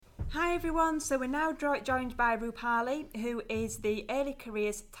Hi everyone, so we're now joined by Rupali, who is the Early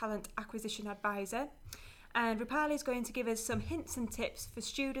Careers Talent Acquisition Advisor. And Rupali is going to give us some hints and tips for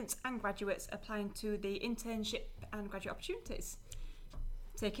students and graduates applying to the internship and graduate opportunities.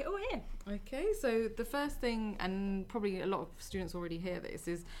 Take it away. Okay, so the first thing, and probably a lot of students already hear this,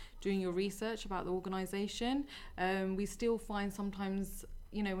 is doing your research about the organisation. We still find sometimes,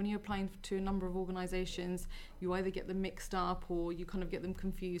 you know, when you're applying to a number of organisations, you either get them mixed up or you kind of get them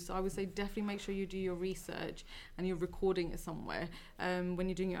confused. So I would say definitely make sure you do your research and you're recording it somewhere when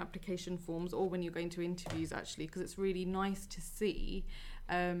you're doing your application forms or when you're going to interviews, actually, because it's really nice to see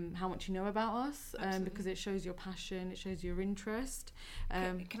how much you know about us, because it shows your passion, it shows your interest.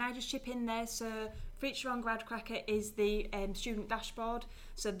 Can I just chip in there? So Future on Gradcracker is the student dashboard.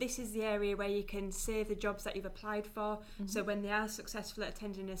 So this is the area where you can save the jobs that you've applied for. Mm-hmm. So when they are successful at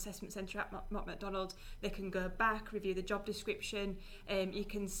attending an assessment centre at Mott MacDonald, they can go back, review the job description. You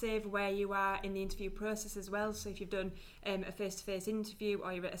can save where you are in the interview process as well. So if you've done a face-to-face interview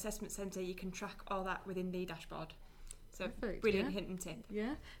or you're at assessment centre, you can track all that within the dashboard. So perfect, brilliant hint and tip.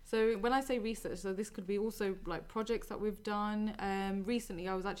 Yeah. So when I say research, so this could be also like projects that we've done. Recently,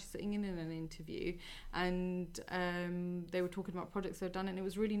 I was actually sitting in an interview, and they were talking about projects they've done, and it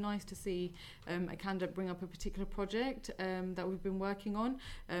was really nice to see a candidate bring up a particular project that we've been working on.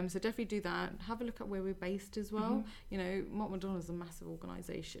 So definitely do that. Have a look at where we're based as well. Mm-hmm. You know, Mott MacDonald is a massive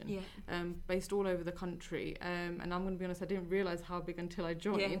organisation, based all over the country. And I'm going to be honest, I didn't realise how big until I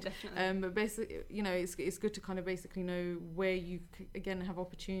joined. Yeah, definitely. But basically, you know, it's good to kind of basically know where you again have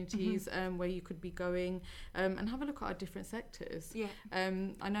opportunities, where you could be going, and have a look at our different sectors.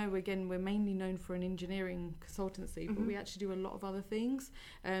 I know again we're mainly known for an engineering consultancy, but we actually do a lot of other things.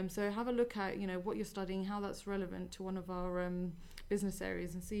 So have a look at, you know, what you're studying, how that's relevant to one of our business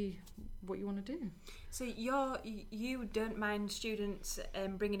areas, and see what you want to do. So you don't mind students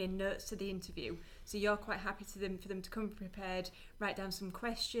bringing in notes to the interview. So you're quite happy for them to come prepared, write down some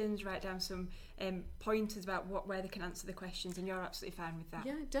questions, write down some pointers about where they can answer the questions, and you're absolutely fine with that.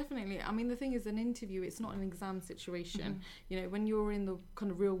 Yeah, definitely. I mean, the thing is, an interview, it's not an exam situation. You know, when you're in the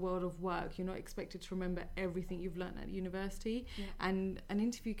kind of real world of work, you're not expected to remember everything you've learned at university. And an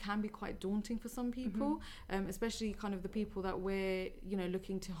interview can be quite daunting for some people, especially kind of the people that we're, you know,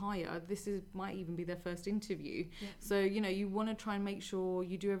 looking to hire. Might even be their first interview. So, you know, you want to try and make sure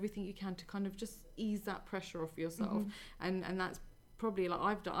you do everything you can to kind of just ease that pressure off yourself. And that's probably,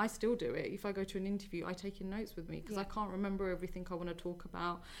 like, I still do it. If I go to an interview, I take in notes with me because I can't remember everything I want to talk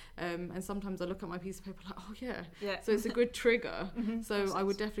about. And sometimes I look at my piece of paper like, oh yeah. So it's a good trigger. So I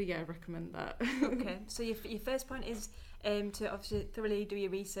would definitely recommend that. Okay. So your first point is to obviously thoroughly do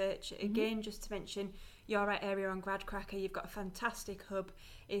your research. Again, just to mention, your area on Gradcracker, you've got a fantastic hub.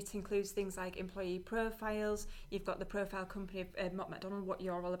 It includes things like employee profiles. You've got the profile company of Mott MacDonald, what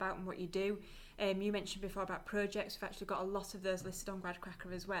you're all about and what you do. You mentioned before about projects. We've actually got a lot of those listed on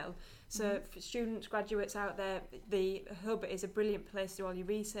Gradcracker as well. So for students, graduates out there, the hub is a brilliant place to do all your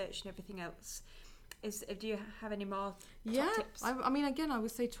research and everything else. Do you have any more top tips? I mean, again, I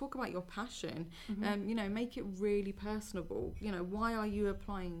would say talk about your passion. You know, make it really personable. You know, why are you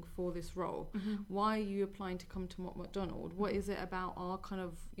applying for this role? Why are you applying to come to Mott MacDonald? What is it about our kind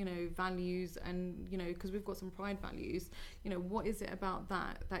of, you know, values, and, you know, because we've got some pride values, you know, what is it about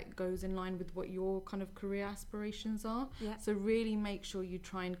that goes in line with what your kind of career aspirations are? So really make sure you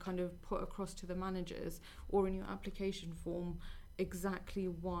try and kind of put across to the managers or in your application form exactly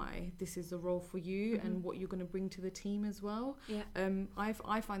why this is a role for you and what you're going to bring to the team as well. I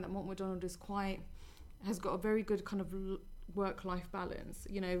find that Mott MacDonald has got a very good kind of work-life balance.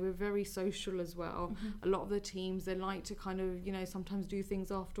 You know, we're very social as well. A lot of the teams, they like to kind of, you know, sometimes do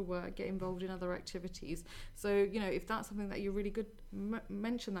things after work, get involved in other activities. So, you know, if that's something that you're really good,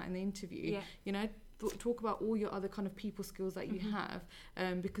 mention that in the interview. You know, talk about all your other kind of people skills that you have,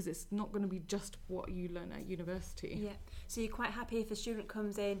 because it's not going to be just what you learn at university. So you're quite happy if a student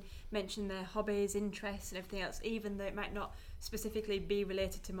comes in, mention their hobbies, interests and everything else, even though it might not specifically be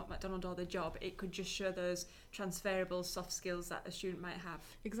related to Mott MacDonald or the job, it could just show those transferable soft skills that a student might have.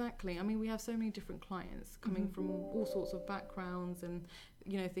 Exactly. I mean, we have so many different clients coming from all sorts of backgrounds and,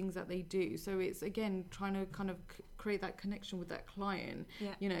 you know, things that they do. So it's, again, trying to kind of create that connection with that client,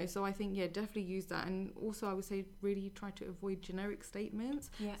 you know. So I think, definitely use that. And also I would say really try to avoid generic statements.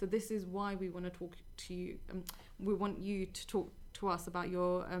 So this is why we want to talk to you. We want you to talk to us about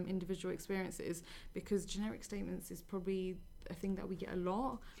your individual experiences, because generic statements is probably a thing that we get a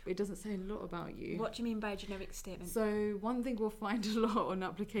lot, but it doesn't say a lot about you. What do you mean by a generic statement? So one thing we'll find a lot on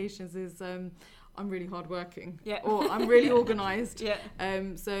applications is I'm really hardworking, Yeah. or I'm really organised. Yeah.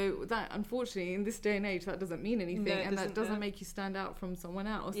 So that, unfortunately, in this day and age, that doesn't mean anything, No, it and that doesn't no. make you stand out from someone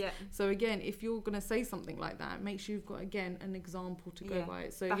else. Yeah. So again, if you're going to say something like that, make sure you've got, again, an example to go Yeah. by.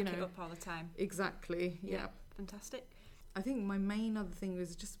 So, Back you know, it up all the time. exactly. Yeah. Fantastic. I think my main other thing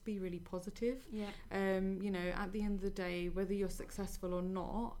is just be really positive. Yeah. You know, at the end of the day, whether you're successful or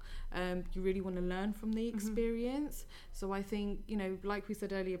not, you really want to learn from the experience. So I think, you know, like we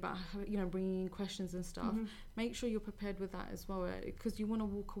said earlier about, you know, bringing in questions and stuff, make sure you're prepared with that as well, because you want to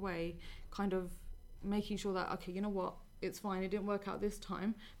walk away kind of making sure that, okay, you know what, it's fine, it didn't work out this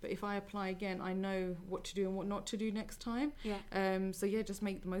time, but if I apply again, I know what to do and what not to do next time. Yeah. So yeah, just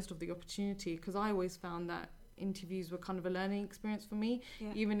make the most of the opportunity, because I always found that interviews were kind of a learning experience for me.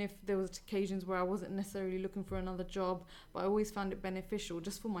 Yeah. Even if there was occasions where I wasn't necessarily looking for another job, but I always found it beneficial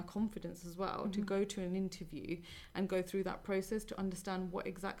just for my confidence as well, to go to an interview and go through that process to understand what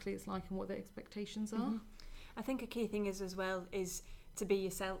exactly it's like and what the expectations are. I think a key thing is as well is to be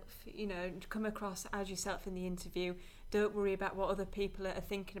yourself, you know, to come across as yourself in the interview. Don't worry about what other people are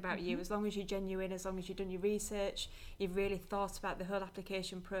thinking about you. As long as you're genuine, as long as you've done your research, you've really thought about the whole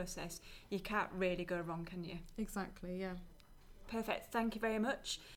application process, you can't really go wrong, can you? Exactly, yeah. Perfect. Thank you very much.